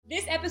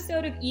This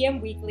episode of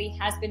EM Weekly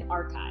has been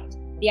archived.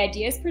 The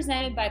ideas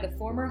presented by the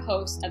former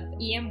host of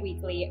EM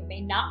Weekly may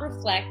not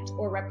reflect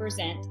or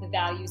represent the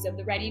values of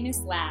the Readiness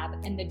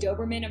Lab and the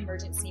Doberman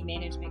Emergency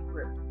Management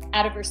Group.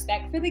 Out of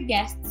respect for the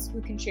guests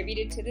who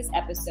contributed to this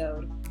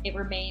episode, it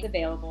remains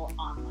available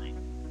online.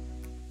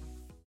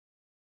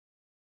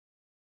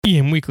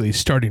 EM Weekly is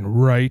starting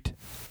right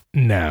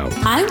now.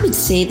 I would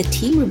say that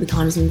Team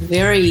Rubicon is a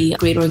very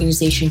great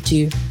organization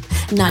to,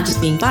 not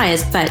just being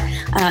biased, but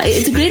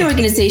it's a great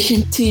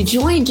organization to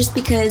join just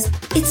because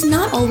it's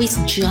not always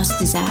just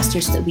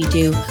disasters that we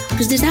do,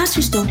 because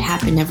disasters don't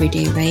happen every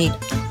day, right?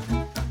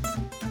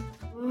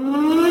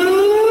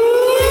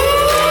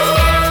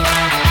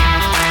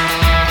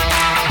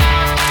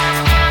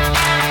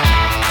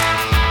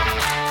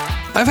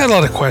 I've had a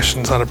lot of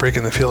questions on how to break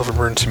in the field of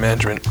emergency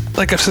management.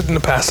 Like I've said in the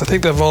past, I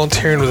think that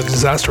volunteering with a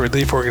disaster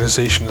relief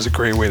organization is a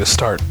great way to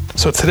start.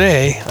 So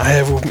today, I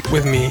have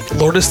with me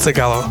Lourdes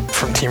Tiglao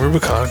from Team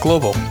Rubicon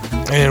Global.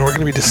 And we're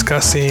going to be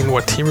discussing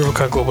what Team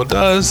Rubicon Global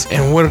does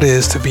and what it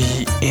is to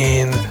be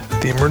in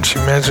the emergency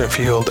management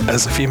field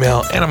as a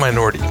female and a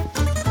minority.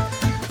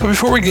 But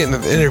before we get into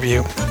the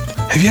interview,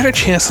 have you had a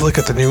chance to look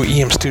at the new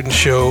EM student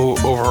show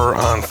over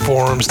on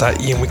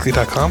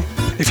forums.emweekly.com?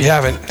 If you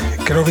haven't,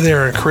 get over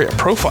there and create a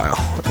profile,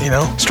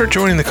 start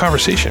joining the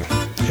conversation.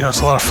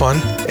 It's a lot of fun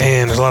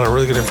and there's a lot of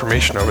really good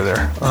information over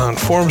there. On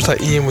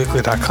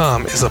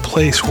forums.emweekly.com is a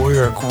place where we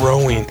are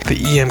growing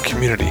the EM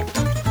community.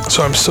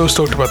 So I'm so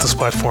stoked about this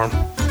platform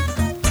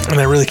and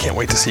I really can't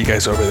wait to see you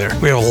guys over there.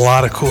 We have a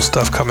lot of cool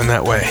stuff coming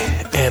that way.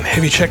 And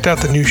have you checked out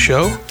the new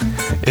show?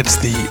 It's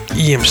the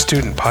EM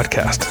Student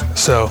Podcast.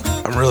 So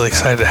I'm really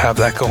excited to have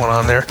that going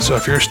on there. So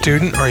if you're a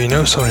student or you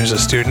know someone who's a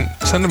student,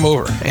 send them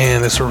over.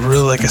 And it's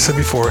really, like I said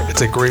before,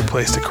 it's a great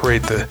place to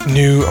create the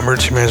new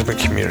emergency management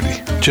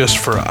community just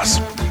for us.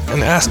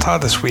 And Ask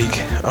Todd this week,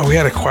 we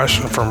had a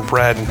question from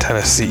Brad in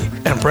Tennessee.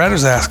 And Brad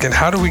was asking,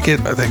 how do we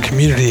get the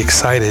community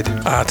excited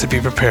to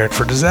be prepared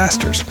for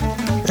disasters?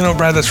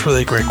 Brad, that's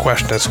really a great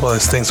question. That's one of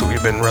those things that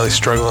we've been really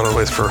struggling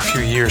with for a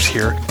few years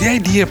here. The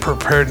idea of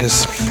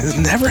preparedness is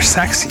never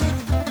sexy.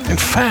 In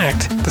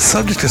fact, the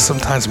subject is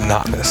sometimes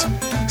monotonous.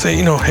 So,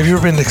 have you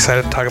ever been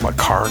excited to talk about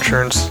car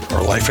insurance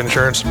or life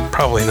insurance?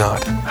 Probably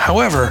not.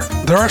 However,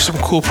 there are some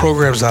cool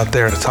programs out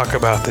there to talk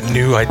about the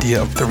new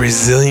idea of the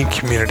resilient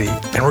community.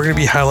 And we're going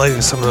to be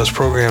highlighting some of those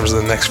programs in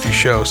the next few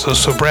shows.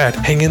 So Brad,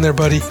 hang in there,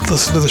 buddy.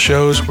 Listen to the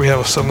shows. We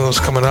have some of those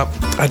coming up.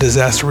 A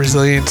disaster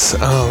resilience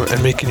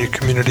and making your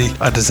community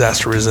a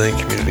disaster resilient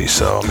community.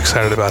 So I'm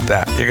excited about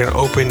that. You're going to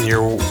open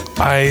your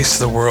eyes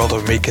to the world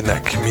of making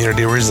that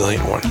community a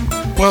resilient one.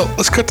 Well,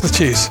 let's cut to the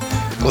chase.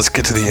 Let's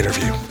get to the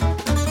interview.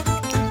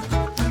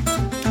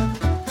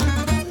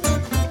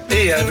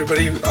 Hey,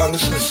 everybody. I'm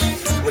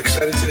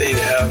excited today to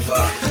have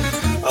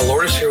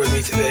Lourdes here with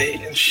me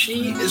today, and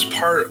she is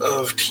part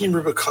of Team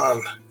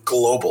Rubicon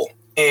Global.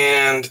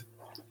 And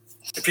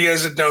if you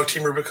guys didn't know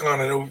Team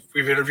Rubicon, I know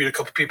we've interviewed a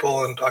couple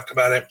people and talked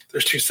about it.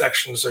 There's two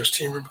sections. There's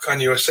Team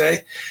Rubicon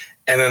USA,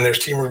 and then there's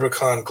Team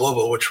Rubicon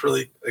Global, which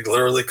really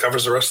literally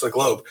covers the rest of the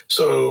globe.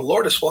 So,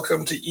 Lourdes,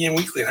 welcome to EM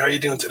Weekly. How are you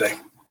doing today?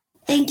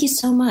 Thank you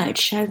so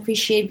much. I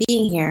appreciate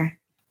being here.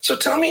 So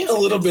tell me a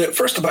little bit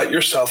first about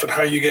yourself and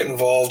how you get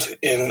involved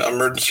in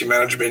emergency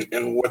management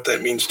and what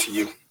that means to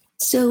you.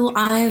 So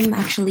I'm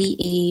actually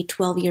a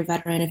 12-year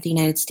veteran of the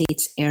United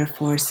States Air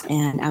Force,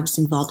 and I was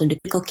involved in the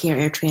critical care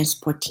air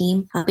transport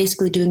team,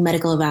 basically doing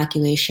medical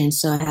evacuation.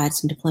 So I had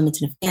some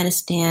deployments in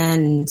Afghanistan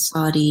and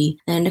Saudi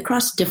and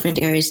across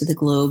different areas of the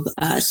globe.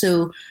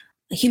 So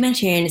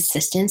humanitarian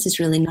assistance is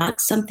really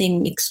not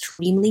something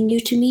extremely new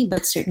to me,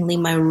 but certainly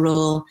my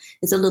role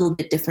is a little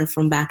bit different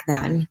from back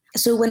then.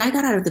 So when I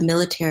got out of the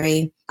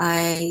military,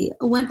 I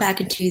went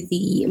back into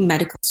the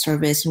medical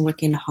service and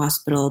worked in a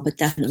hospital, but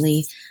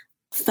definitely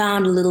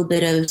found a little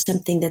bit of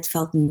something that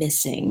felt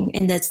missing.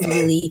 And that's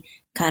really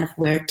kind of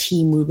where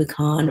Team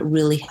Rubicon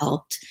really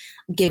helped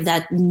give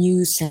that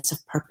new sense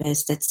of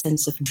purpose, that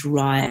sense of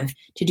drive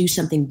to do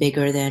something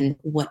bigger than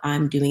what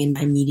I'm doing in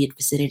my immediate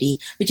vicinity,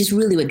 which is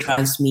really what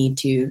drives me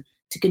to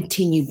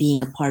continue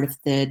being a part of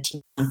the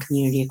team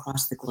community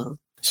across the globe.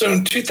 So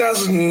in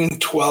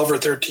 2012 or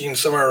 13,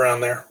 somewhere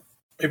around there,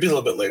 maybe a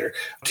little bit later,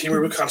 Team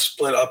Rubicon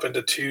split up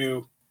into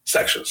two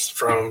sections,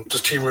 from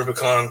just Team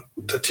Rubicon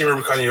to Team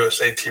Rubicon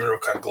USA, Team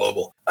Rubicon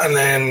Global. And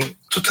then,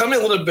 so tell me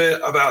a little bit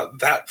about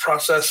that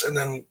process and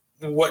then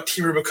what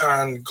Team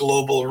Rubicon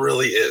Global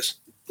really is.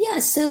 Yeah,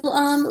 so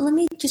let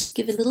me just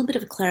give a little bit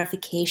of a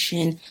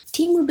clarification.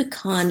 Team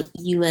Rubicon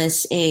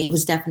USA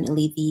was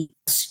definitely the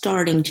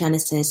starting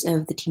genesis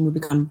of the Team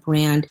Rubicon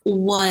brand.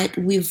 What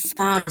we've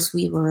found as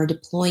we were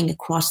deploying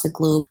across the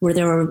globe, where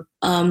there were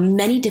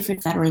many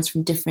different veterans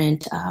from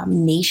different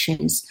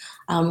nations,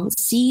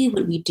 see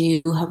what we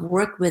do, have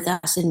worked with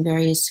us in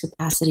various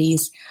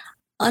capacities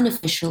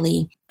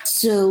unofficially.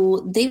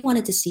 So they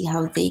wanted to see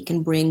how they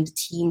can bring the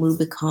Team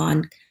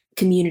Rubicon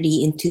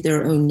community into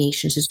their own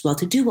nations as well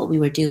to do what we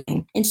were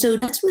doing. And so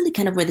that's really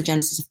kind of where the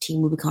genesis of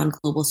Team Rubicon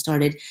Global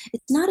started.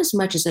 It's not as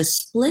much as a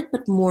split,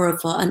 but more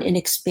of an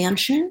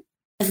expansion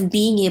of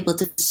being able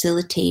to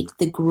facilitate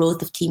the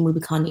growth of Team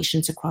Rubicon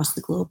nations across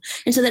the globe.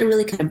 And so that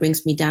really kind of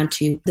brings me down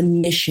to the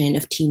mission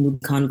of Team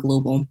Rubicon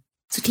Global.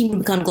 So Team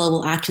Rubicon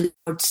Global actually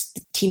supports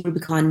the Team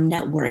Rubicon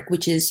network,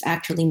 which is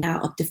actually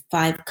now up to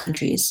 5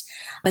 countries,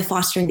 by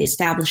fostering the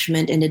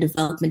establishment and the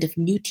development of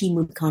new Team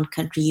Rubicon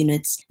country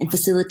units and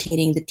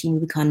facilitating the Team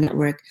Rubicon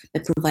network by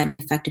providing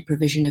effective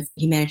provision of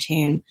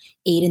humanitarian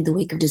aid in the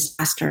wake of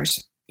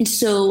disasters. And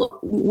so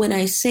when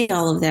I say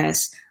all of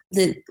this,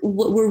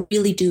 what we're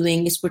really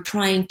doing is we're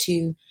trying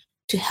to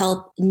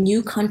help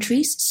new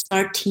countries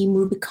start Team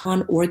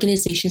Rubicon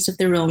organizations of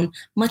their own,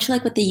 much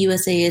like what the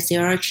USA is. They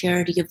are a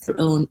charity of their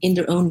own, in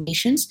their own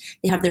nations.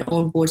 They have their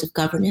own boards of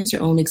governance,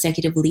 their own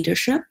executive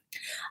leadership.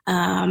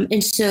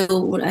 And so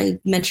what I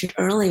mentioned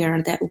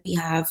earlier, that we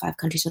have 5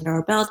 countries under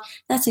our belt,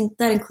 that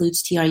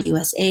includes TR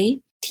USA,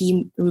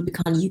 Team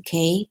Rubicon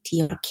UK,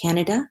 TR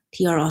Canada,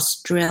 TR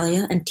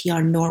Australia, and TR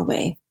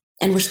Norway.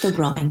 And we're still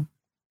growing.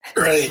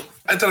 Right.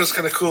 I thought it was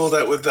kind of cool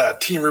that with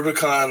Team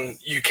Rubicon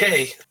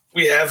UK,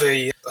 we have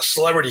a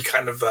celebrity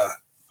kind of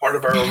part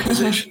of our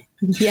organization.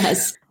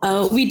 Yes.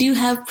 We do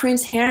have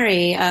Prince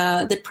Harry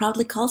that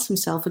proudly calls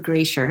himself a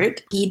gray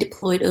shirt. He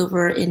deployed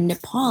over in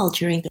Nepal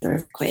during the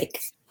earthquake.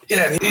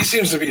 Yeah, he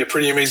seems to be a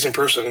pretty amazing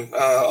person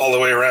all the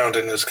way around,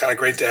 and it's kind of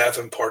great to have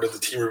him part of the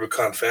Team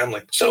Rubicon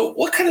family. So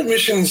what kind of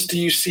missions do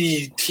you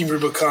see Team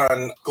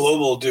Rubicon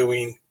Global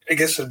doing? I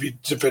guess it'd be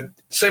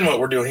same what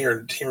we're doing here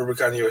in Team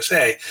Rubicon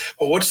USA.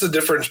 But what's the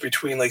difference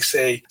between, like,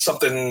 say,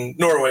 something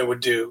Norway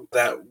would do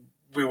that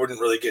we wouldn't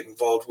really get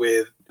involved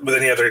with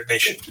any other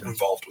nation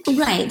involved with?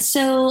 Right.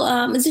 So,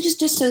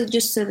 just so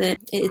that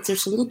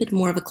there's a little bit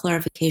more of a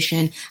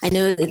clarification. I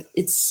know that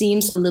it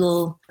seems a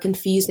little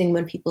confusing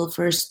when people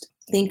first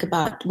think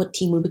about what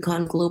Team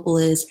Rubicon Global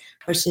is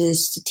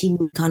versus the Team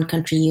Rubicon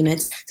country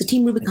units. So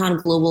Team Rubicon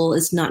Global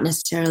is not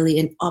necessarily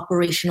an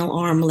operational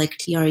arm like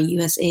TR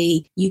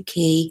USA,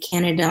 UK,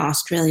 Canada,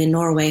 Australia,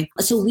 Norway.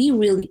 So we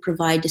really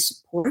provide the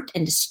support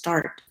and the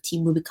start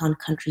Team Rubicon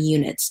country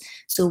units.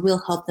 So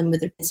we'll help them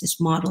with their business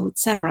model,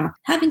 etc.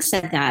 Having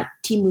said that,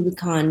 Team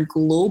Rubicon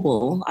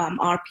Global,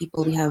 our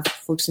people, we have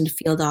folks in the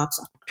field ops,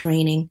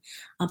 training,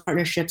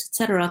 partnerships,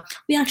 etc.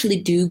 We actually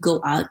do go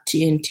out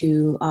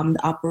into the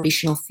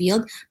operational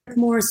field, but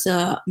more as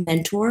a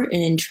mentor and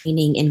in training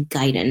and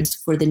guidance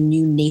for the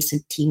new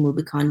nascent Team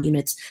Rubicon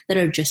units that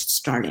are just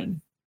starting.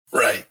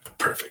 Right.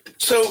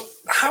 Perfect. So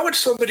how would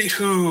somebody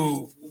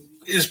who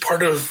is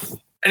part of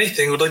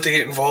anything would like to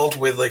get involved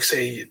with, like,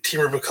 say, Team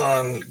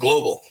Rubicon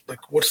Global?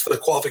 Like, what's the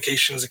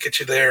qualifications that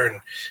get you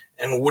there,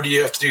 and what do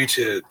you have to do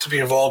to be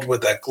involved with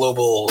that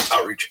global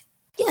outreach?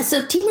 Yeah,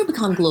 so Team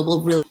Rubicon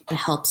Global really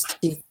helps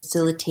to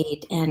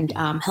facilitate and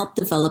help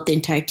develop the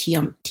entire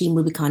Team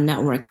Rubicon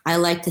network. I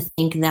like to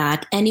think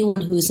that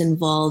anyone who's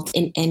involved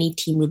in any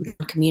Team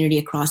Rubicon community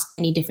across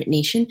any different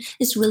nation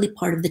is really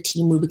part of the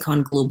Team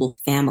Rubicon Global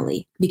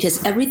family,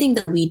 because everything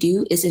that we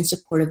do is in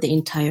support of the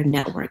entire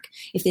network.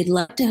 If they'd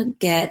like to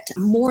get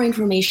more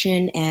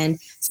information and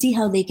see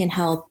how they can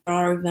help, there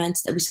are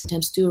events that we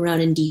sometimes do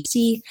around in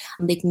DC.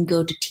 They can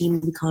go to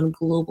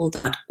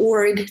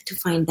teamrubiconglobal.org to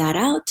find that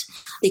out.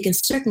 They can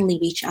certainly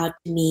reach out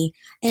to me.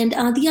 And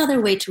the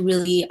other way to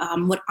really,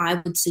 what I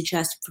would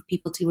suggest for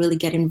people to really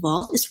get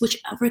involved is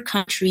whichever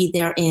country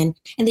they're in.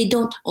 And they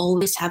don't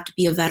always have to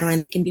be a veteran.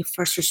 They can be a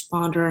first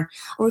responder,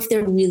 or if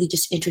they're really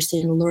just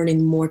interested in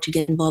learning more to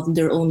get involved in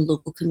their own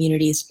local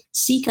communities,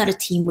 seek out a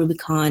Team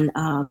Rubicon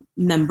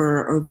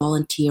member or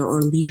volunteer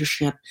or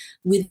leadership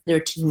with their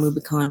Team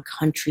Rubicon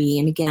country.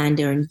 And again,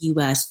 they're in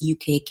US,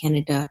 UK,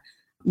 Canada,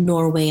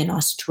 Norway, and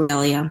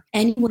Australia.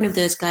 Any one of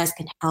those guys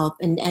can help,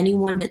 and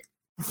anyone that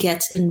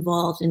gets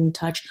involved and in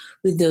touch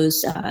with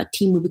those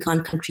Team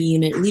Rubicon country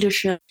unit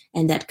leadership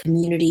and that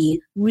community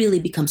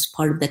really becomes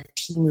part of that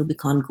Team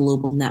Rubicon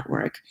Global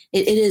network.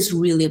 It is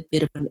really a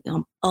bit of an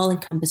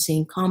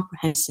all-encompassing,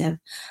 comprehensive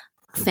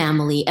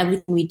family.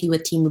 Everything we do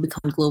at Team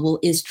Rubicon Global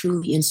is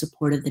truly in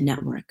support of the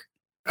network.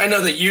 I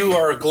know that you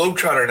are a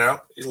globetrotter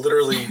now. You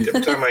literally,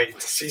 every time I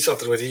see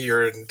something with you,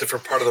 you're in a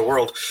different part of the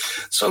world.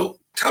 So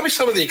tell me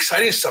some of the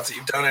exciting stuff that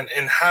you've done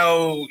and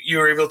how you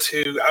were able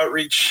to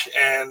outreach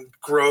and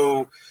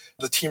grow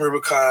the Team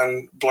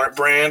Rubicon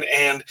brand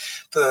and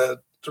the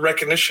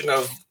recognition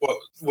of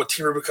what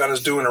Team Rubicon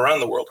is doing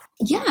around the world.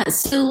 Yeah,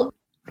 so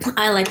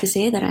I like to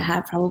say that I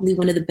have probably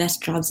one of the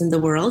best jobs in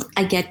the world.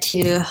 I get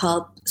to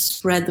help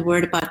spread the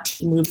word about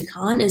Team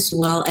Rubicon, as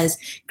well as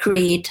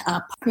create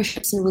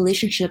partnerships and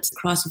relationships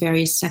across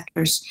various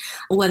sectors,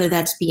 whether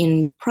that's be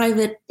in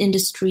private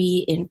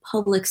industry, in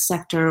public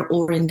sector,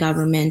 or in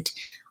government,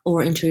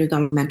 or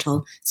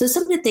intergovernmental. So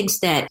some of the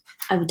things that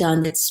I've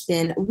done that's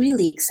been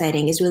really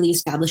exciting is really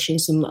establishing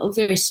some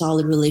very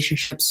solid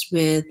relationships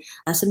with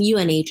some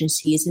UN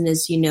agencies. And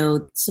as you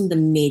know, some of the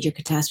major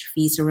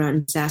catastrophes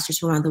around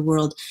disasters around the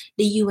world,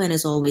 the UN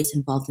is always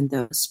involved in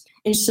those.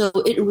 And so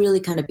it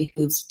really kind of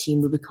behooves the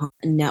Team Rubicon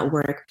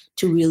network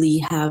to really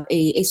have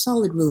a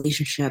solid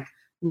relationship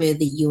with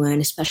the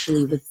UN,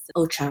 especially with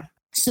OCHA.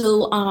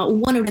 So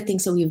one of the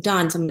things that we've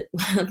done,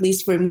 at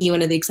least for me,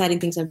 one of the exciting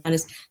things I've done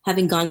is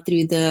having gone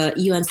through the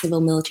UN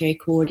Civil Military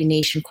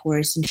Coordination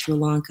course in Sri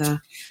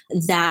Lanka.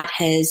 That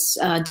has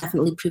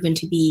definitely proven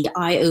to be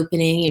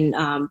eye-opening,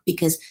 and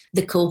because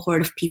the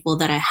cohort of people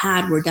that I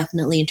had were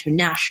definitely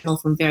international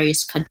from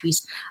various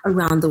countries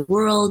around the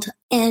world.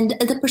 And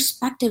the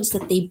perspectives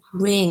that they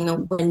bring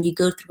when you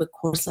go through a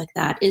course like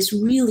that is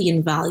really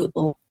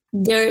invaluable.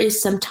 There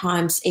is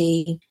sometimes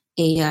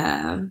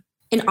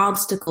an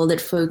obstacle that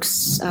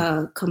folks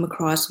come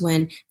across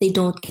when they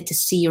don't get to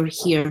see or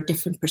hear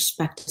different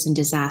perspectives in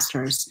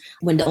disasters,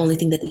 when the only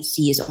thing that they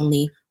see is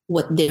only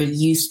what they're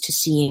used to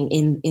seeing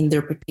in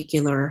their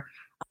particular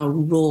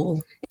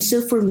role.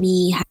 So for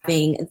me,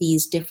 having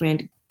these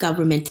different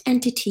government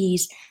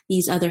entities,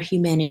 these other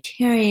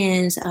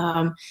humanitarians,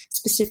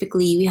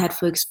 specifically we had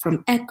folks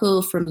from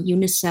ECHO, from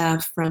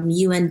UNICEF, from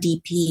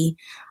UNDP,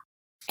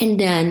 and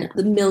then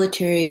the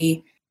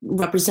military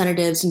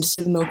representatives and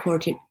civil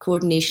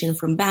coordination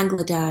from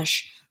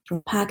Bangladesh,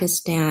 from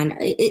Pakistan.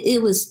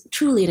 It was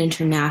truly an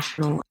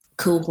international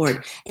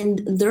cohort.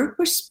 And their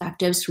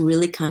perspectives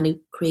really kind of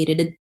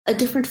created a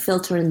different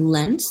filter and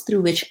lens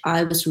through which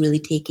I was really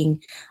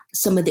taking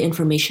some of the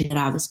information that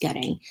I was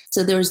getting.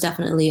 So there was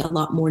definitely a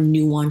lot more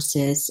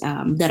nuances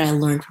that I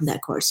learned from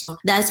that course. So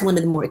that's one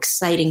of the more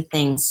exciting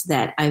things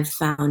that I've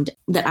found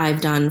that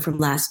I've done from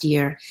last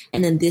year.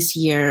 And then this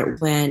year,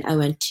 when I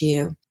went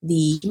to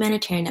the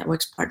Humanitarian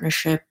Networks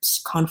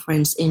Partnerships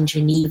Conference in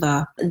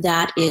Geneva,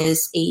 that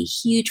is a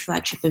huge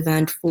flagship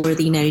event for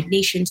the United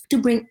Nations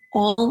to bring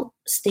all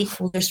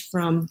stakeholders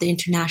from the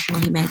international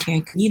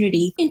humanitarian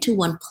community into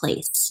one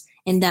place.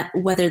 And that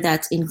whether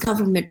that's in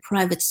government,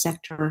 private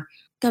sector,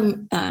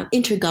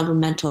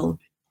 intergovernmental,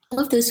 all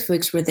of those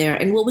folks were there.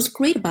 And what was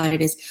great about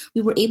it is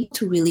we were able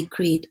to really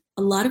create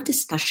a lot of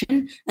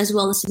discussion as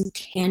well as some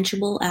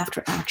tangible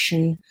after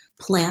action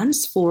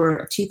plans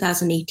for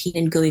 2018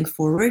 and going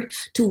forward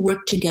to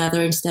work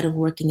together instead of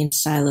working in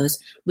silos,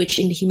 which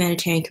in the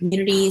humanitarian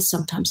community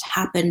sometimes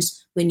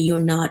happens when you're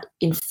not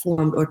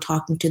informed or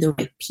talking to the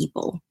right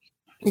people.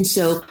 And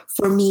so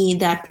for me,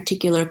 that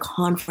particular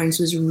conference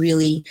was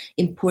really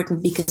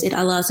important because it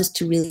allows us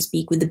to really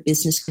speak with the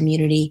business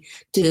community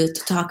to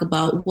talk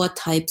about what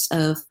types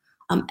of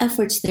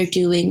efforts they're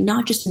doing,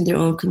 not just in their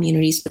own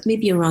communities, but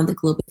maybe around the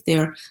globe if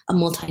they're a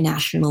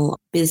multinational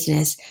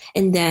business,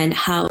 and then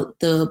how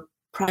the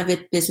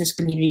private business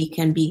community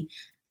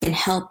can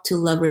help to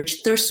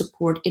leverage their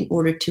support in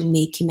order to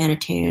make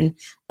humanitarian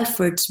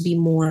efforts be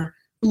more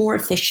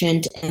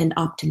efficient and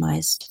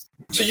optimized.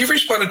 So you've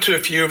responded to a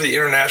few of the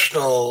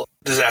international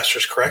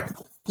disasters, correct?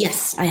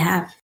 Yes, I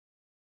have.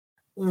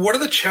 What are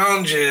the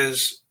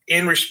challenges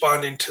in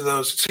responding to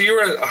those? So you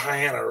were at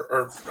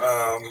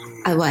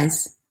Haiyan I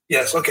was.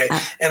 Yes, okay.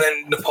 And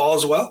then Nepal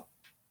as well?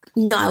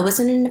 No, I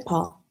wasn't in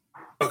Nepal.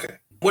 Okay.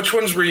 Which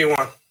ones were you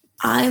on?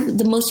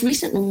 The most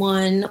recent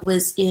one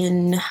was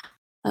in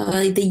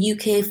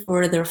the UK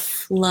for their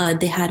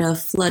flood. They had a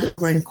flood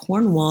over in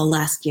Cornwall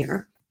last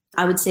year.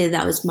 I would say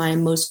that was my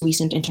most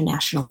recent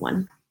international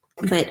one.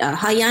 But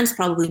Haiyan's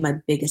probably my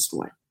biggest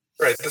one.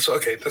 Right. That's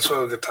what we're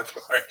going to talk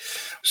about. All right.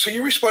 So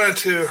you responded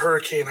to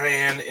Hurricane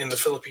Haiyan in the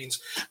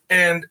Philippines.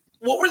 And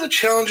what were the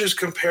challenges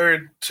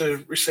compared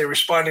to, say,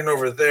 responding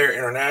over there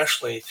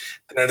internationally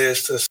than it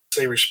is to,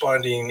 say,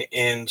 responding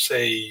in,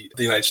 say,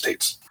 the United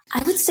States?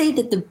 I would say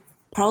that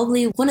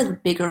probably one of the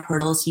bigger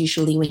hurdles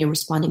usually when you're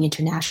responding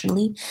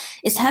internationally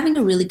is having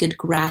a really good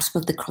grasp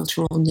of the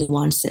cultural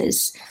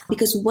nuances,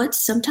 because what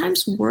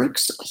sometimes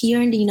works here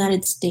in the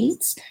United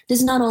States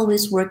does not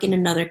always work in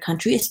another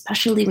country,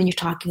 especially when you're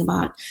talking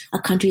about a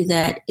country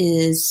that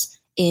is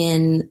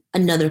in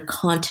another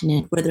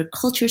continent where their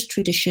cultures,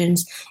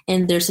 traditions,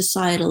 and their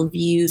societal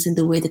views and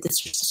the way that the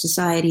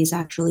society is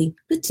actually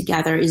put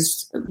together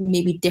is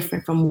maybe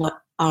different from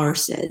what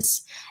ours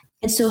is.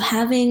 And so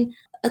having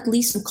at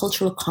least some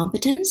cultural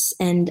competence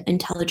and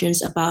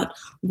intelligence about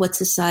what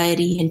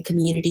society and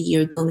community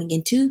you're going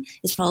into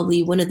is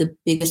probably one of the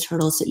biggest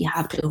hurdles that you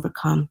have to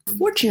overcome.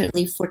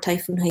 Fortunately for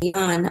Typhoon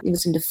Haiyan, it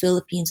was in the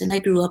Philippines, and I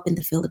grew up in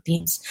the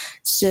Philippines.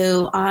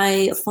 So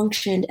I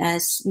functioned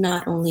as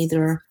not only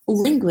their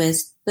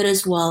linguist, but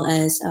as well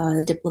as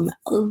a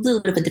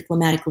little bit of a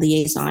diplomatic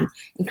liaison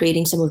in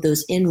creating some of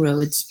those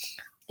inroads.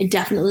 I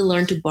definitely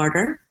learned to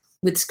barter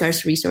with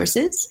scarce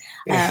resources.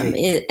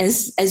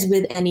 As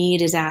with any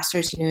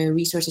disasters,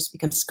 resources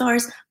become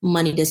scarce.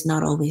 Money does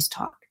not always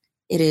talk.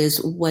 It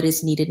is what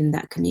is needed in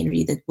that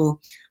community that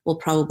will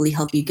probably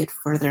help you get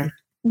further.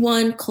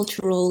 One,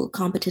 cultural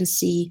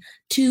competency.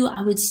 Two,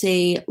 I would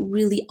say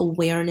really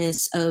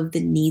awareness of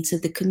the needs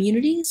of the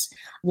communities.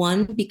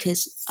 One,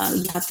 because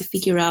you have to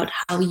figure out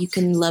how you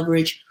can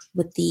leverage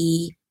what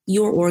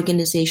your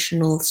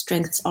organizational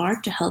strengths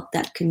are to help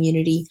that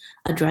community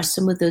address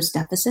some of those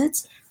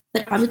deficits.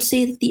 But I would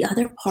say that the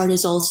other part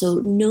is also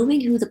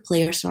knowing who the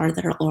players are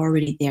that are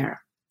already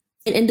there.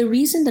 And the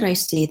reason that I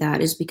say that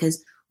is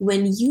because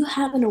when you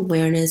have an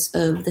awareness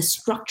of the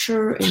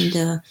structure and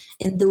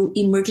the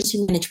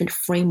emergency management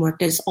framework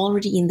that is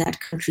already in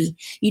that country,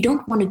 you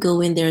don't want to go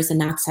in there as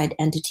an outside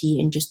entity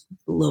and just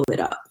blow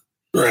it up.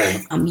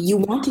 Right. You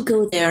want to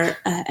go there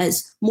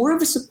as more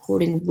of a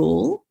supporting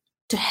role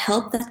to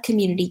help that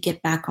community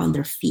get back on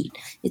their feet.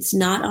 It's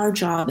not our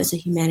job as a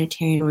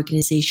humanitarian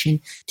organization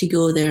to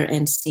go there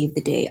and save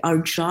the day. Our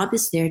job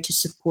is there to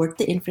support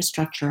the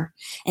infrastructure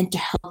and to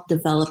help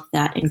develop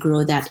that and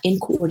grow that in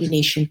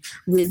coordination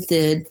with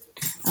the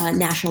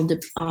National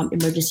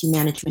Emergency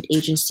Management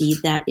Agency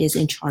that is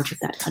in charge of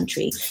that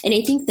country. And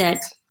I think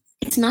that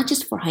it's not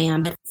just for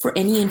Hayam, but for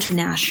any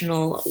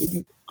international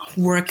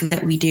work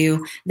that we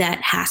do, that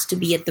has to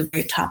be at the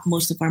very top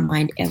most of our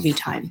mind every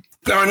time.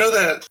 Now, I know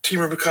that Team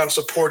Rubicon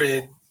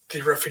supported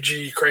the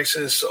refugee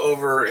crisis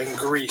over in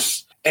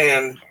Greece.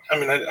 And I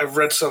mean, I've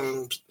read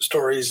some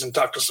stories and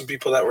talked to some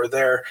people that were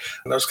there.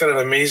 And that was kind of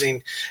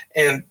amazing.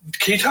 And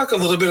can you talk a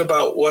little bit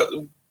about what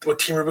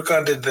Team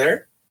Rubicon did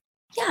there?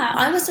 Yeah,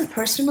 I wasn't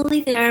personally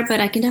there, but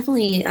I can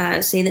definitely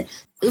say that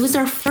it was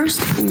our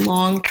first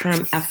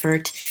long-term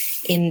effort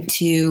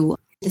into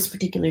this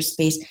particular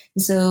space.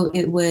 And so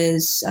it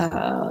was,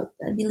 I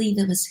believe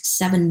it was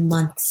 7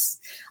 months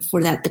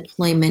for that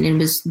deployment. And it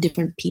was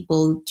different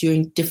people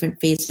during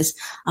different phases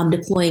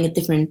deploying at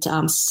different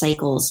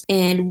cycles.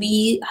 And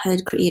we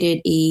had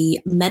created a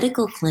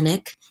medical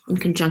clinic in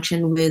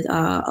conjunction with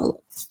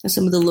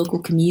some of the local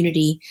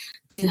community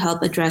to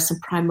help address some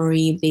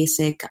primary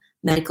basic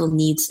medical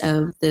needs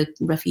of the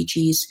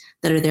refugees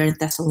that are there in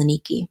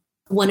Thessaloniki.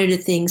 One of the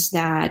things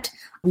that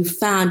we've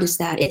found is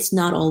that it's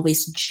not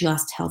always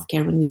just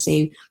healthcare. When we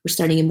say we're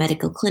starting a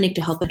medical clinic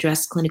to help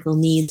address clinical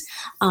needs,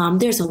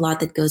 there's a lot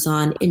that goes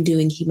on in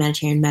doing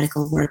humanitarian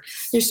medical work.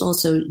 There's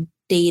also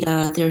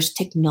data, there's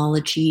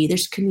technology,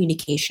 there's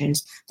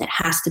communications that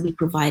has to be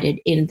provided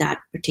in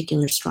that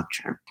particular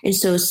structure. And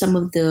so some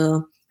of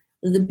the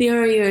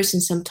barriers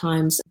and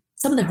sometimes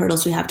some of the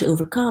hurdles we have to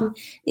overcome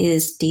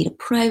is data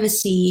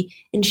privacy,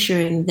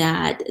 ensuring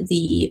that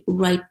the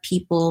right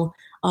people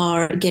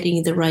are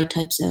getting the right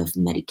types of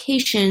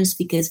medications,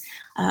 because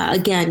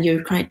again,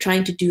 you're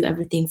trying to do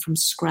everything from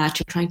scratch.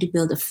 You're trying to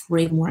build a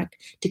framework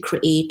to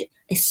create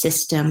a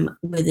system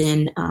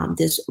within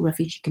this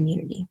refugee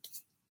community.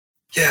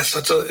 Yes,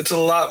 it's a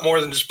lot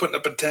more than just putting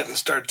up a tent and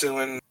start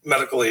doing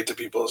medical aid to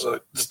people. So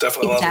it's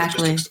definitely a lot of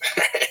logistics.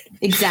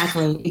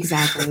 Exactly.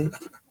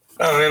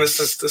 Oh man, this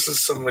is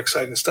some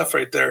exciting stuff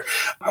right there.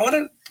 I want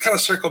to kind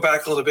of circle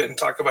back a little bit and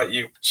talk about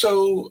you.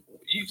 So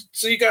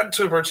you got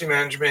into emergency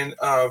management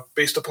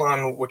based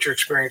upon what your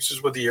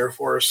experiences with the Air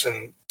Force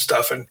and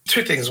stuff. And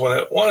two things.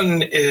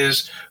 One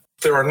is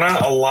there are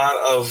not a lot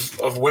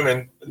of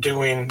women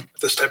doing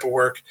this type of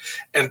work.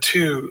 And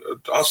two,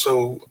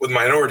 also with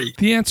minority.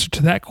 The answer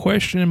to that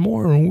question and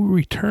more when we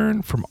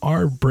return from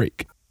our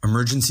break.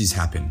 Emergencies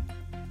happen,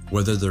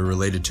 whether they're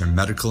related to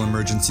medical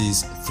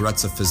emergencies,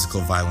 threats of physical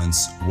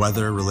violence,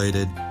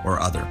 weather-related, or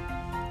other.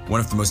 One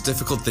of the most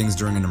difficult things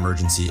during an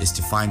emergency is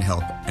to find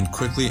help and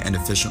quickly and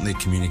efficiently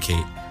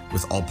communicate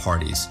with all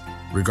parties,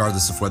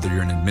 regardless of whether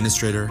you're an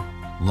administrator,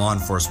 law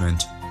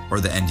enforcement, or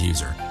the end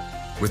user.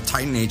 With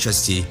Titan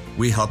HST,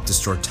 we help to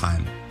store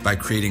time by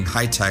creating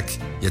high-tech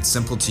yet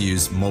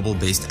simple-to-use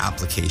mobile-based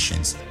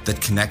applications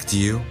that connect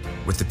you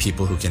with the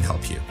people who can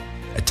help you.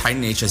 At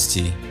Titan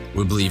HST,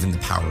 we believe in the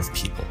power of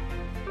people.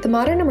 The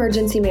modern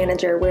emergency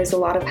manager wears a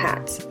lot of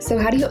hats, so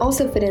how do you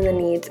also fit in the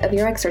needs of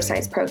your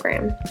exercise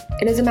program?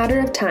 It is a matter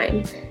of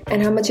time,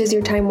 and how much is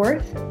your time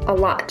worth? A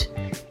lot.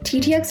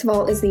 TTX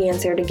Vault is the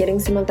answer to getting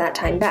some of that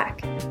time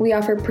back. We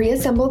offer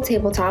pre-assembled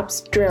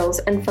tabletops, drills,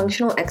 and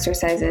functional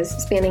exercises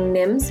spanning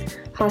NIMS,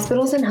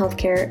 hospitals and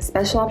healthcare,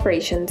 special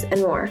operations, and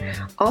more,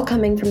 all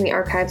coming from the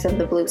archives of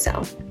the Blue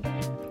Cell.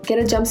 Get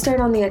a jumpstart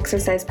on the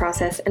exercise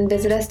process and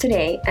visit us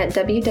today at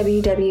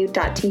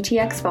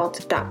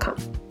www.ttxvault.com.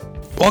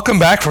 Welcome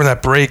back from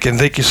that break, and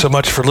thank you so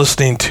much for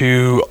listening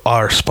to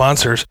our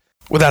sponsors.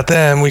 Without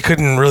them, we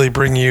couldn't really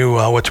bring you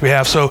what we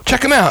have. So check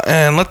them out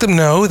and let them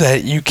know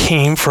that you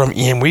came from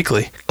EM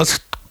Weekly. Let's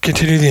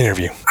continue the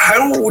interview.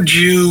 How would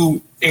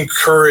you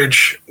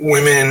encourage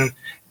women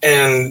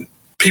and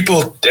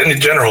people in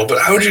general, but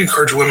how would you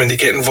encourage women to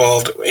get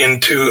involved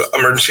into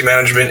emergency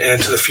management and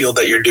into the field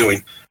that you're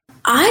doing?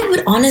 I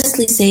would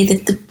honestly say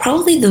that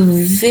probably the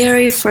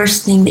very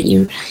first thing that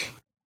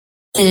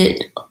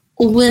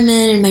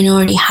women and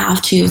minority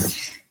have to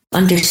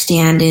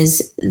understand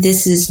is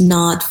this is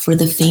not for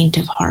the faint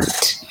of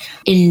heart.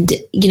 And,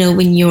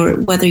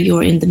 whether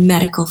you're in the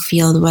medical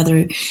field,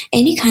 whether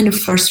any kind of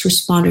first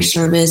responder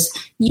service,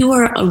 you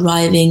are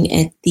arriving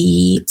at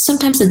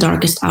sometimes the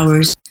darkest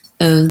hours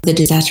of the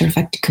disaster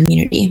affected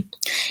community.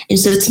 And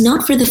so it's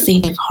not for the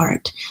faint of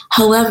heart.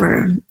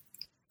 However,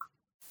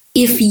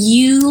 if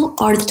you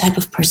are the type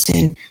of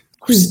person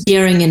who's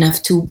daring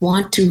enough to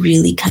want to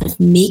really kind of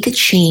make a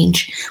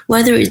change,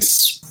 whether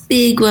it's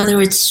big,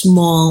 whether it's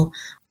small,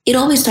 it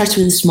always starts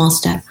with a small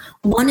step.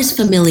 One is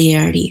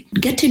familiarity.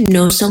 Get to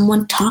know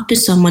someone, talk to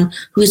someone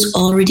who is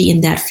already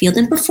in that field,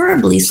 and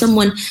preferably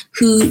someone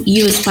who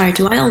you aspire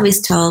to. I always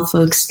tell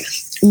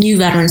folks, new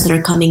veterans that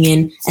are coming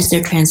in as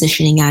they're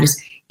transitioning out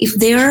is if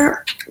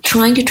they're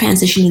trying to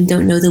transition and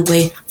don't know the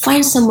way,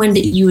 find someone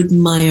that you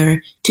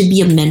admire to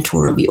be a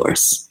mentor of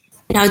yours.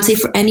 And I would say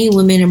for any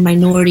woman or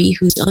minority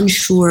who's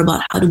unsure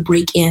about how to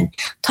break in,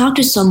 talk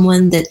to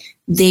someone that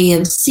they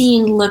have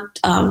seen,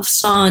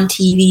 saw on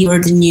TV or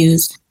the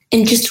news,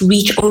 and just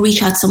reach out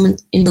to someone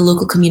in the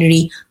local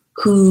community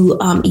who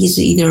is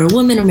either a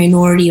woman or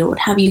minority or what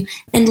have you,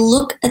 and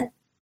look at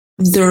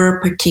their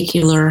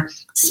particular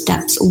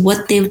steps,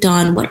 what they've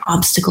done, what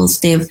obstacles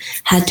they've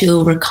had to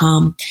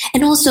overcome,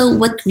 and also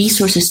what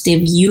resources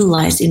they've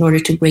utilized in order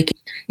to break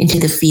into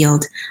the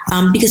field.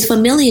 Because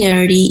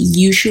familiarity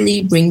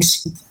usually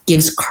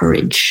gives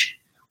courage.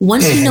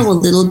 Once you know a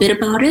little bit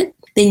about it,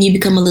 then you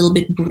become a little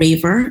bit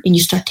braver and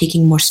you start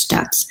taking more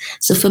steps.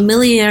 So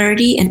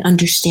familiarity and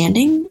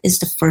understanding is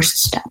the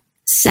first step.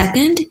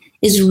 Second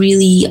is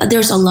really,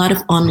 there's a lot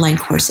of online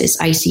courses,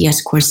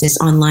 ICS courses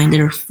online that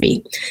are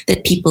free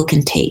that people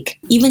can take.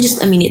 Even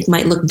just, it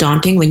might look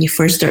daunting when you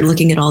first start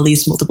looking at all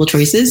these multiple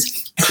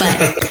choices,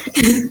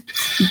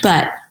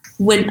 but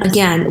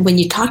when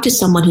you talk to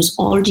someone who's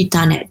already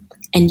done it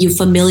and you're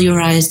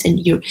familiarized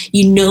and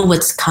you know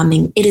what's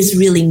coming, it is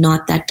really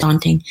not that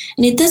daunting.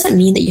 And it doesn't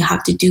mean that you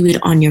have to do it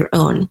on your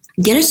own.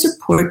 Get a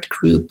support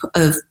group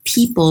of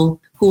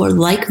people who are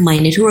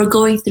like-minded, who are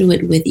going through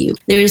it with you.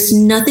 There is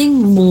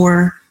nothing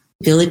more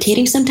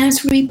debilitating sometimes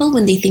for people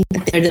when they think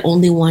that they're the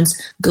only ones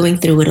going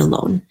through it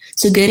alone.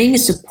 So getting a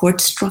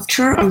support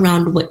structure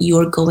around what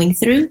you're going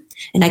through,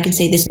 and I can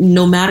say this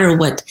no matter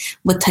what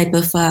type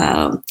of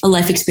a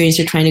life experience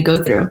you're trying to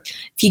go through.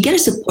 If you get a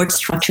support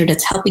structure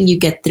that's helping you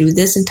get through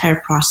this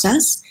entire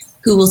process,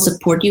 who will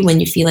support you when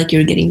you feel like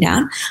you're getting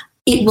down,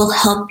 it will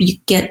help you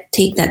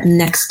take that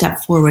next step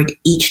forward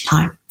each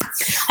time.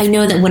 I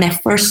know that when I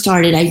first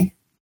started, I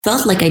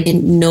felt like I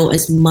didn't know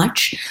as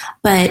much,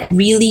 but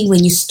really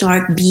when you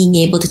start being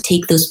able to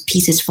take those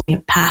pieces from your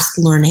past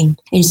learning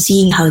and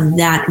seeing how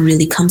that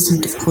really comes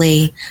into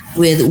play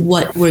with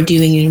what we're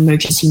doing in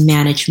emergency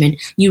management,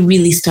 you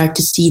really start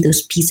to see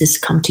those pieces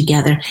come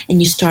together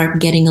and you start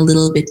getting a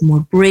little bit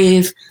more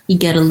brave, you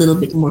get a little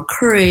bit more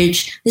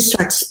courage, you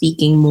start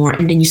speaking more,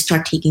 and then you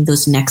start taking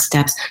those next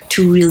steps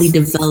to really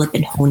develop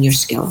and hone your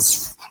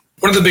skills.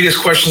 One of the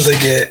biggest questions I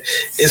get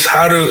is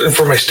how do I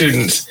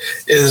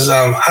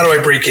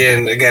break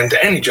in again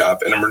to any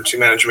job in emergency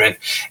management?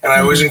 And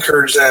I always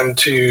encourage them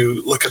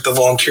to look at the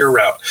volunteer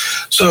route.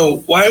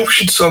 So why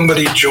should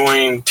somebody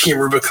join Team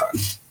Rubicon?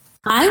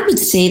 I would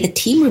say that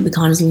Team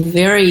Rubicon is a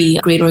very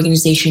great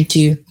organization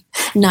to,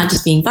 not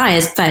just being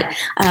biased, but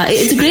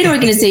it's a great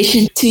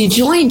organization to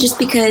join just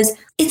because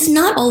it's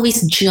not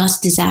always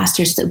just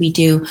disasters that we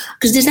do,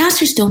 because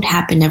disasters don't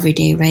happen every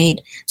day,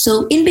 right?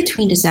 So in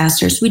between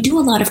disasters, we do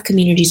a lot of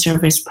community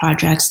service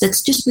projects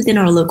that's just within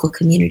our local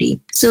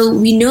community. So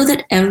we know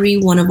that every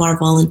one of our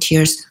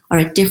volunteers are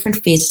at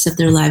different phases of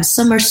their lives.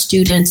 Some are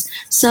students,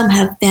 some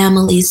have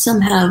families, some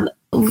have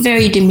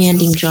very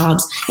demanding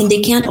jobs, and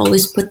they can't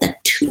always put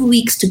that 2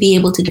 weeks to be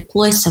able to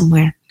deploy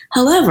somewhere.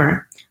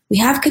 However, we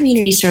have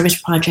community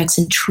service projects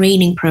and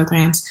training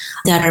programs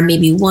that are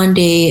maybe 1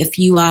 day, a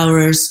few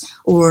hours,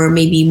 or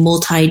maybe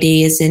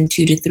multi-days and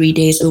 2 to 3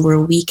 days over a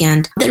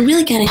weekend that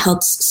really kind of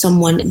helps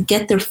someone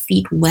get their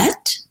feet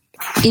wet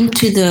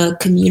into the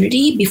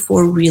community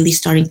before really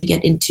starting to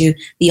get into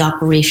the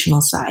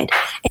operational side.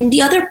 And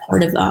the other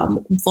part of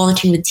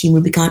volunteering with Team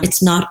Rubicon,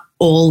 it's not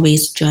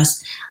always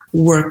just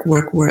work.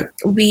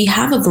 We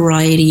have a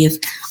variety of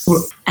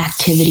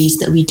activities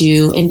that we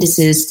do, and this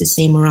is the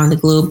same around the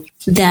globe,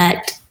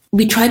 that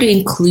we try to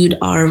include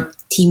our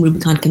Team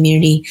Rubicon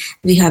community.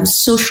 We have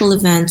social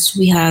events,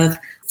 we have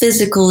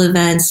physical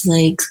events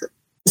like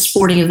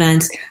sporting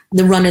events.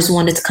 The run is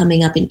one that's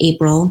coming up in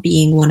April,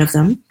 being one of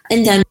them.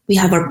 And then we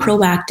have our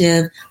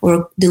proactive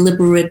or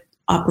deliberate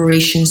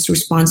operations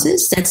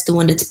responses. That's the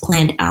one that's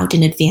planned out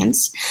in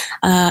advance.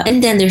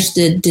 And then there's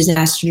the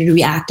disaster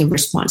reactive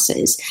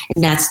responses.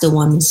 And that's the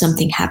one when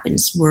something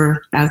happens, we're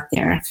out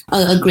there.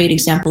 A great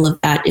example of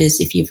that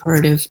is if you've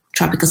heard of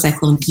Tropical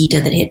Cyclone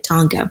Gita that hit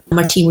Tonga.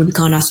 Our Team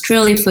Rubicon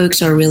Australia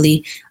folks are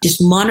really just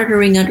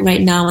monitoring it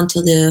right now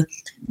until the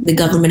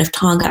government of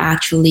Tonga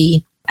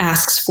actually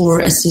asks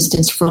for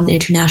assistance from the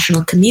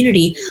international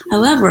community.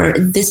 However,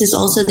 this is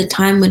also the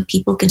time when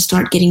people can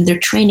start getting their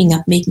training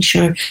up, making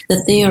sure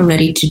that they are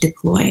ready to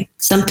deploy.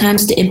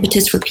 Sometimes the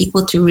impetus for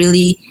people to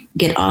really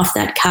get off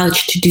that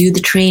couch to do the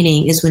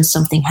training is when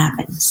something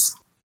happens.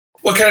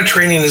 What kind of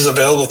training is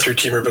available through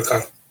Team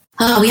Rubicon?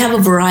 We have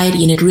a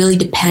variety, and it really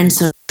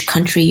depends on which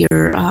country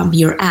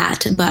you're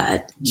at.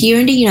 But here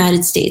in the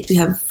United States, we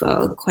have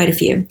quite a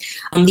few.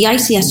 The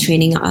ICS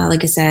training,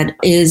 like I said,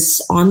 is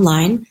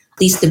online.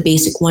 At least the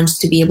basic ones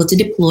to be able to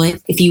deploy.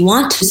 If you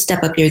want to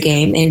step up your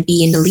game and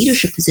be in the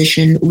leadership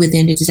position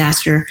within the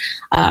disaster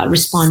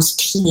response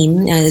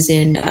team, as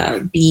in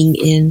being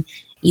in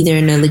either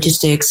in a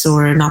logistics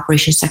or an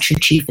operations section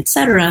chief,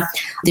 etc.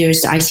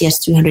 There's the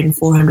ICS 300 and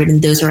 400,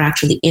 and those are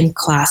actually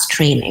in-class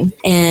training.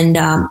 And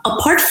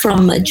apart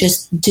from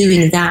just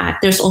doing that,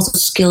 there's also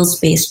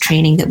skills-based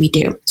training that we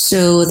do.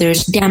 So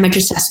there's damage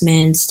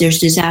assessments, there's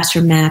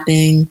disaster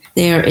mapping,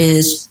 there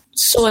is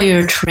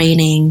Sawyer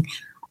training,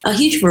 a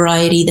huge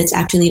variety that's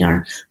actually in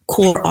our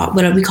core,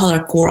 what we call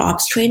our core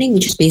ops training,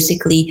 which is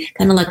basically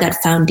kind of like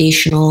that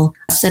foundational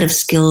set of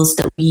skills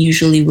that we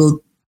usually will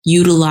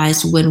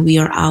utilize when we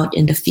are out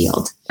in the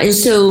field. And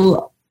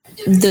so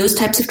those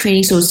types of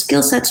training, so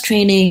skill sets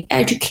training,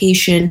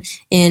 education,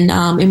 and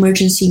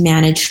emergency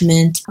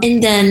management.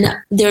 And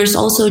then there's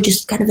also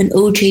just kind of an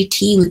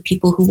OJT with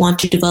people who want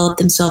to develop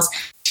themselves,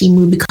 Team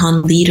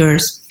Rubicon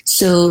leaders.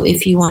 So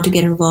if you want to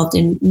get involved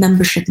in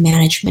membership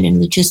management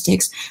and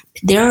logistics,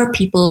 there are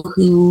people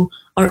who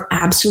are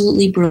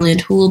absolutely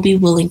brilliant who will be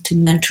willing to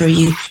mentor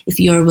you if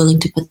you are willing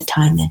to put the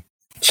time in.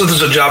 So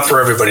there's a job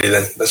for everybody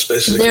then. That's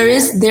basically there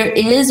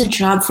is a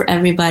job for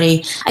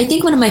everybody. I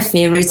think one of my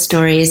favorite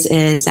stories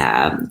is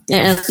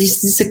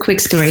this is a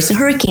quick story. So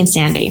Hurricane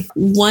Sandy,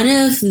 one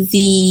of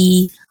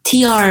the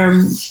TR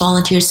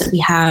volunteers that we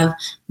have,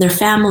 their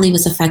family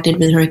was affected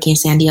with Hurricane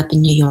Sandy up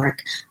in New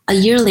York. A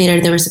year later,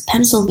 there was a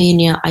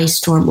Pennsylvania ice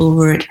storm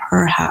over at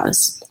her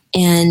house.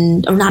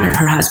 Or not at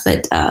her house,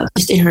 but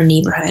just in her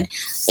neighborhood.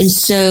 And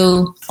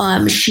so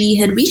she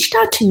had reached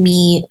out to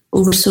me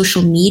over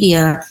social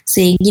media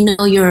saying, Team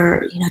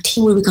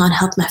Rubicon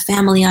helped my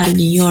family out in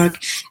New York,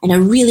 and I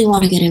really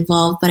want to get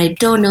involved, but I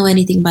don't know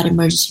anything about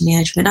emergency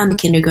management. I'm a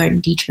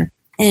kindergarten teacher.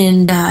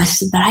 And I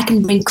said, but I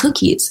can bring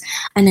cookies.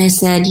 And I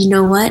said, you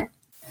know what?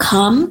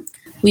 Come,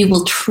 we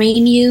will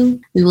train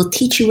you. We will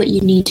teach you what you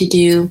need to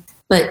do,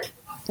 but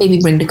maybe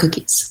bring the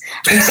cookies.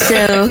 And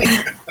so,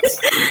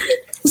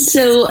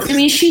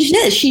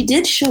 she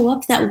did show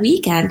up that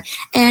weekend.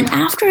 And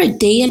after a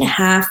day and a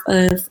half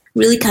of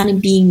really kind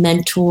of being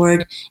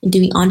mentored and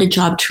doing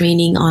on-the-job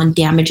training on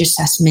damage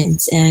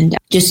assessments and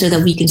just so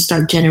that we can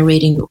start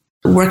generating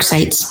work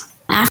sites,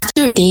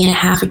 after a day and a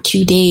half or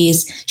 2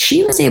 days,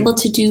 she was able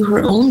to do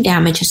her own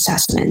damage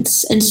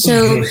assessments. And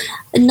so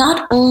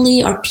not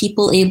only are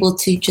people able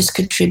to just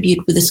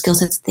contribute with the skill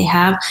sets they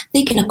have,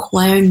 they can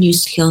acquire new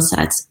skill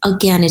sets.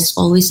 Again, it's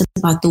always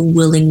about the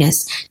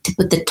willingness to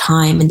put the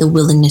time and the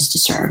willingness to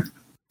serve.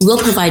 We'll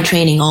provide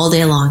training all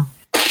day long.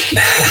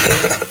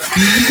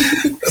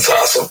 That's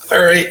awesome.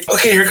 All right.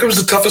 Okay, here comes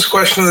the toughest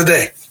question of the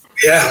day.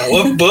 Yeah.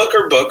 What book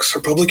or books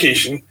or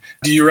publication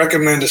do you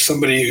recommend to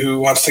somebody who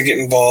wants to get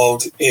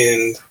involved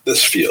in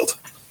this field?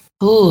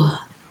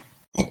 Oh,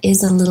 that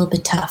is a little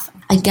bit tough.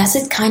 I guess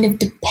it kind of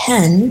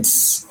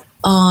depends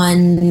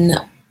on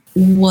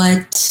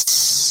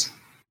what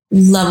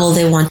level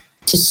they want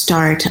to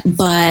start.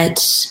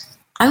 But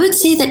I would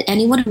say that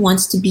anyone who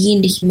wants to be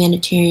in the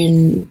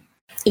humanitarian,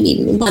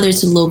 whether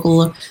it's a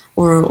local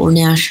or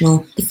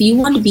national, if you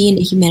want to be in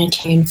the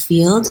humanitarian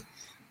field,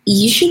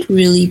 you should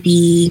really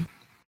be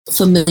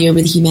familiar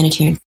with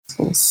humanitarian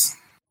principles.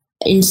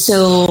 And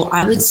so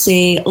I would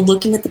say,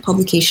 looking at the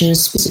publications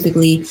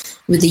specifically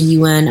with the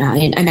UN,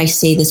 and I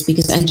say this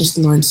because I just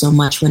learned so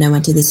much when I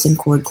went to the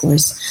SimCord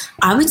course,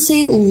 I would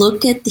say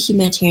look at the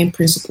humanitarian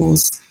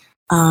principles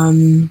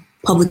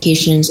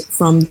publications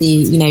from the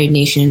United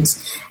Nations.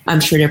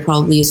 I'm sure there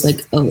probably is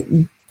like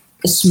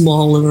a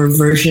smaller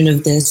version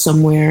of this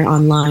somewhere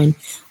online.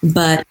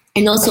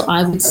 And also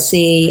I would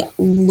say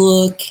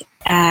look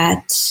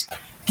at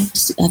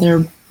this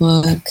other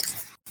book.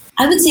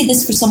 I would say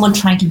this for someone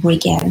trying to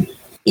break in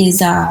is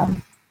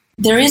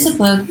there is a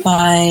book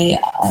by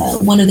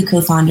one of the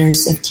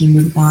co-founders of Team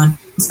Rubicon.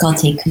 It's called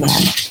Take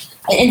Command.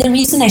 And the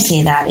reason I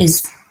say that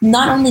is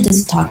not only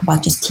does it talk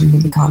about just Team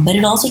Rubicon, but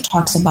it also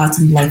talks about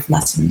some life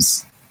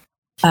lessons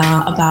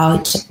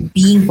about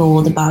being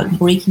bold, about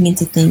breaking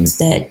into things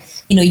that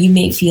you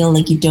may feel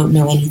like you don't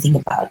know anything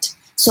about.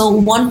 So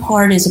one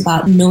part is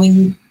about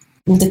knowing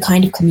the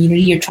kind of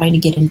community you're trying to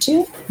get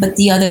into, but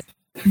the other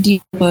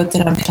book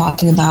that I'm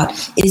talking about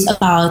is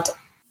about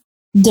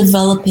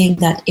developing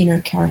that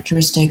inner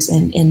characteristics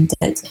and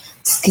that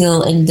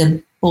skill and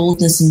the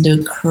boldness and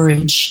the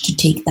courage to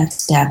take that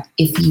step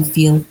if you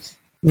feel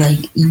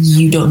like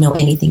you don't know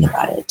anything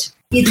about it.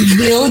 It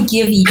will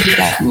give you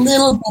that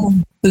little bit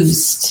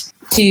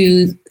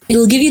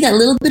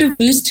of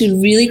boost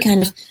to really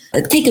kind of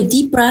take a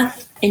deep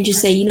breath and just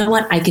say, you know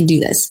what, I can do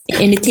this.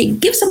 And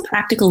give some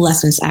practical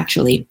lessons,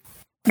 actually.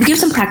 Give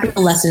some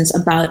practical lessons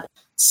about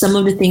some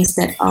of the things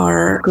that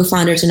our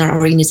co-founders in our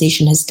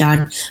organization has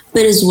done,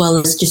 but as well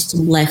as just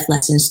some life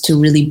lessons to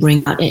really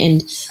bring out.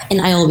 And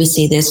I always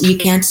say this, you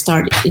can't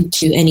start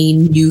into any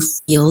new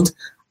field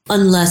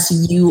unless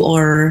you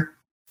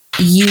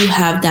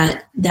have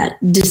that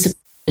discipline,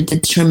 the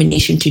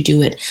determination to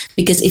do it.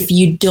 Because if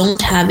you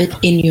don't have it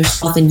in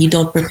yourself and you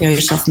don't prepare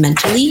yourself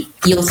mentally,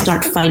 you'll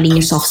start finding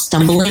yourself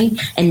stumbling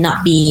and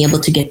not being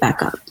able to get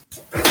back up.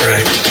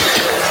 Right.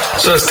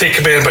 So that's Take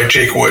Command by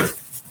Jake Wood.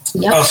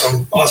 Yep.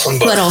 Awesome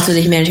book. But also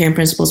the Humanitarian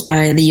Principles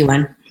by the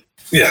UN.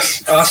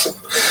 Yes, awesome.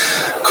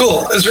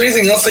 Cool. Is there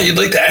anything else that you'd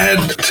like to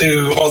add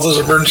to all those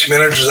emergency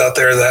managers out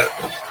there that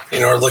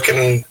are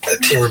looking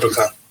at Team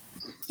Rubicon?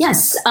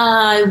 Yes,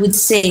 I would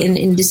say,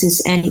 and this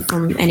is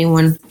from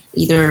anyone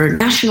either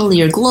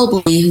nationally or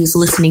globally who's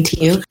listening to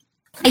you,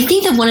 I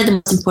think that one of the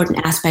most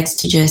important aspects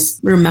to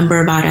just remember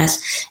about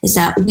us is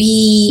that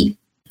we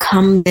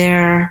come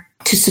there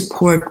to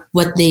support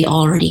what they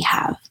already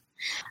have.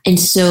 And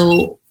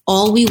so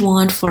all we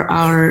want for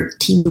our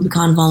Team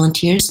Rubicon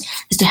volunteers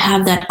is to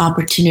have that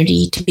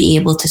opportunity to be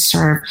able to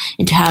serve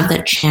and to have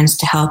that chance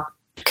to help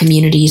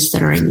communities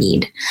that are in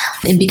need.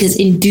 And because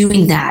in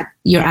doing that,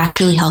 you're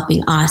actually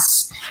helping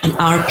us and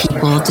our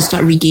people to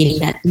start regaining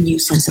that new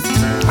sense of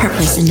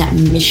purpose and that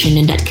mission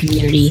and that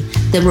community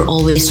that we're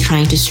always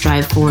trying to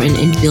strive for and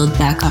build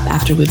back up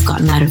after we've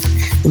gotten out of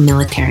the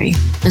military.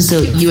 And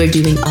so you are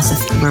doing us a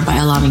favor by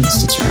allowing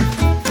us to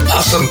serve.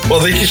 Awesome.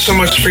 Well, thank you so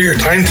much for your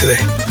time today.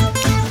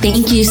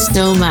 Thank you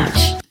so much.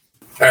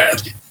 All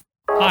right.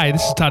 Hi,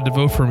 this is Todd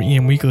DeVoe from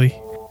EM Weekly.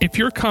 If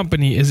your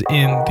company is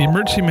in the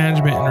emergency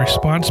management and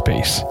response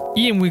space,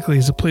 EM Weekly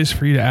is a place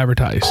for you to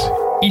advertise.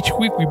 Each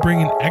week we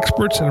bring in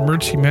experts in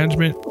emergency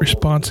management,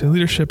 response, and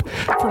leadership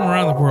from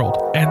around the world,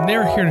 and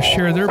they're here to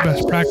share their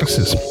best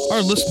practices.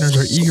 Our listeners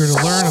are eager to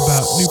learn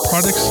about new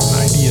products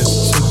and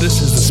ideas, so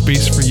this is the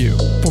space for you.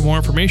 For more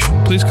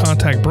information, please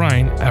contact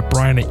Brian at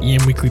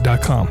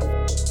emweekly.com.